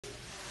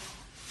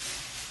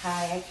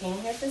Hi, I came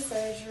here for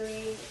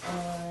surgery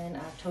on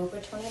October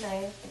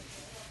 29th,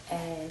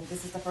 and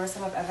this is the first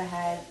time I've ever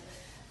had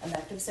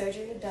elective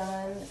surgery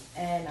done.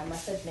 And I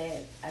must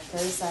admit, at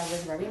first I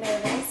was very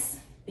nervous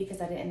because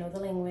I didn't know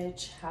the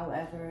language.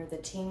 However, the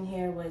team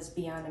here was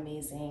beyond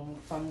amazing.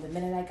 From the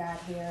minute I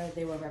got here,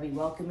 they were very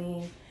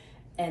welcoming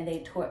and they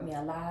taught me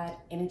a lot.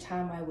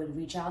 Anytime I would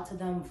reach out to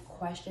them with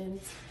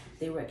questions,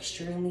 they were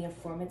extremely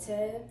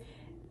informative.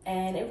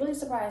 And it really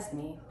surprised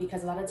me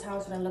because a lot of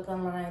times when I look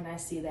online, I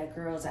see that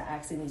girls are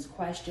asking these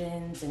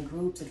questions in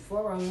groups and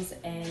forums.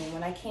 And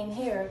when I came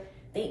here,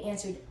 they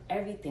answered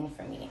everything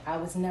for me. I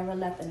was never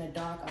left in the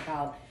dark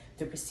about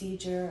the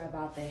procedure,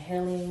 about the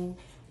healing,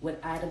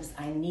 what items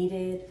I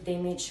needed. They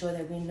made sure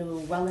that we knew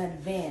well in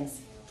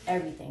advance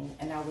everything.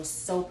 And I was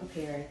so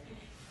prepared.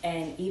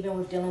 And even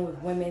with dealing with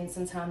women,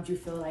 sometimes you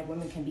feel like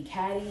women can be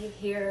catty.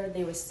 Here,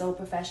 they were so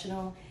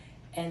professional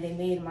and they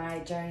made my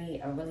journey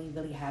a really,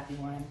 really happy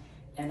one.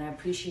 And I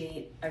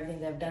appreciate everything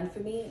they've done for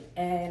me,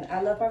 and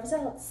I love my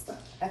results.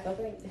 I feel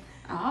great.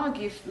 I'll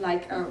give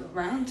like a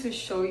round to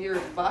show your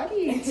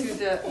body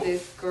to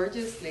these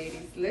gorgeous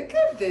ladies. Look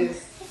at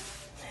this.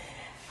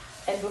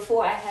 And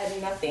before I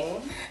had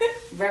nothing,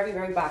 very,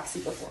 very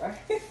boxy before.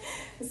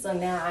 So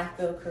now I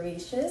feel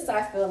capacious.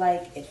 I feel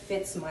like it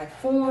fits my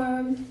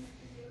form.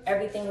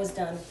 Everything was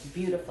done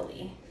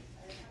beautifully.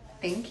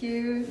 Thank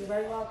you. You're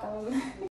very welcome.